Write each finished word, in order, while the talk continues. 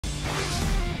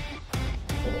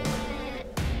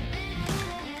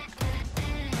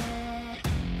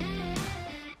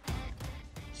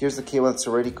here's the cable that's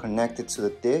already connected to the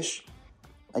dish.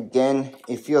 Again,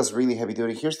 it feels really heavy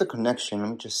duty. Here's the connection. Let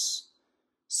me just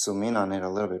zoom in on it a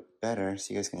little bit better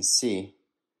so you guys can see.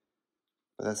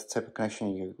 But that's the type of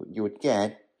connection you would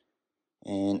get.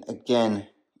 And again,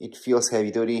 it feels heavy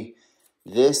duty.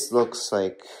 This looks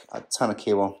like a ton of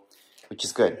cable, which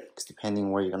is good, because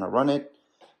depending where you're gonna run it,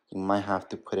 you might have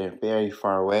to put it very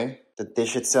far away. The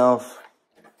dish itself,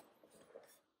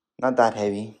 not that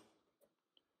heavy.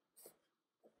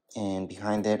 And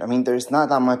behind it, I mean, there's not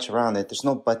that much around it. There's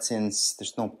no buttons,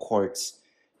 there's no cords.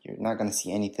 You're not gonna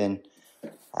see anything.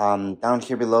 Down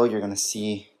here below, you're gonna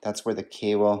see that's where the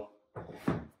cable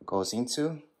goes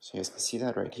into. So you guys can see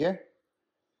that right here.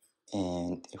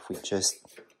 And if we just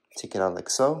take it out like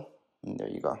so, and there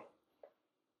you go.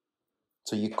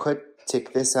 So you could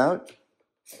take this out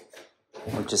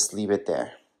or just leave it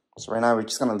there. So right now we're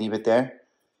just gonna leave it there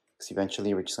because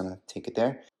eventually we're just gonna take it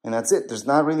there. And that's it. There's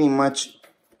not really much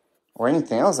or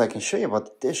anything else I can show you about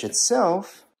the dish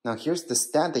itself. Now here's the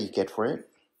stand that you get for it.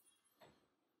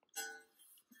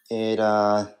 It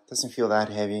doesn't feel that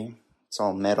heavy. It's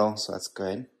all metal, so that's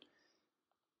good.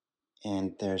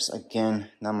 And there's, again,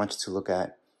 not much to look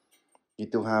at. You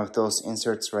do have those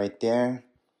inserts right there,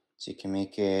 so you can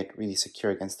make it really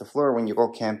secure against the floor when you go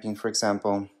camping, for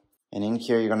example. And in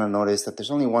here, you're gonna notice that there's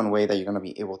only one way that you're gonna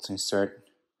be able to insert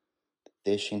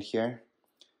the dish in here.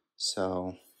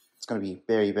 So it's gonna be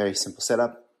very, very simple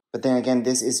setup. But then again,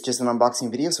 this is just an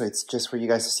unboxing video, so it's just for you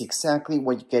guys to see exactly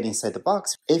what you get inside the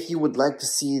box. If you would like to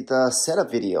see the setup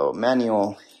video,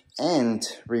 manual, and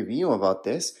review about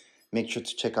this, make sure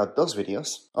to check out those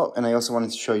videos. Oh, and I also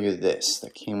wanted to show you this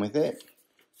that came with it.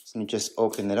 So let me just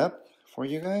open it up for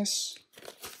you guys.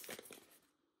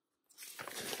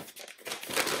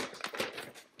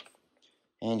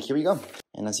 And here we go.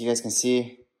 And as you guys can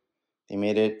see, they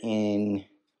made it in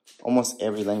almost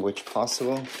every language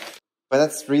possible. But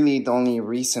that's really the only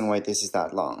reason why this is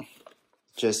that long.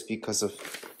 Just because of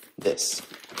this.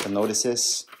 The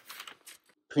notices.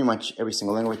 Pretty much every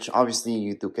single language. Obviously,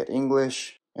 you do get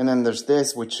English. And then there's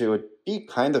this, which would be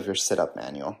kind of your setup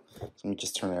manual. So let me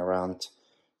just turn it around.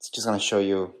 It's just going to show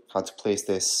you how to place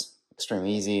this.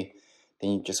 Extremely easy.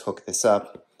 Then you just hook this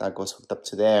up. That goes hooked up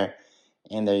to there.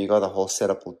 And there you go. The whole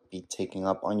setup will be taken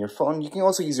up on your phone. You can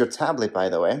also use your tablet, by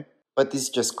the way. But this is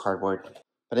just cardboard.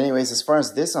 But anyways, as far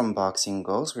as this unboxing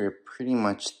goes, we're pretty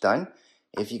much done.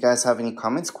 If you guys have any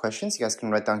comments, questions, you guys can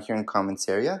write down here in the comments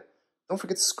area. Don't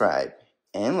forget to subscribe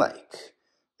and like.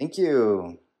 Thank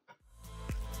you.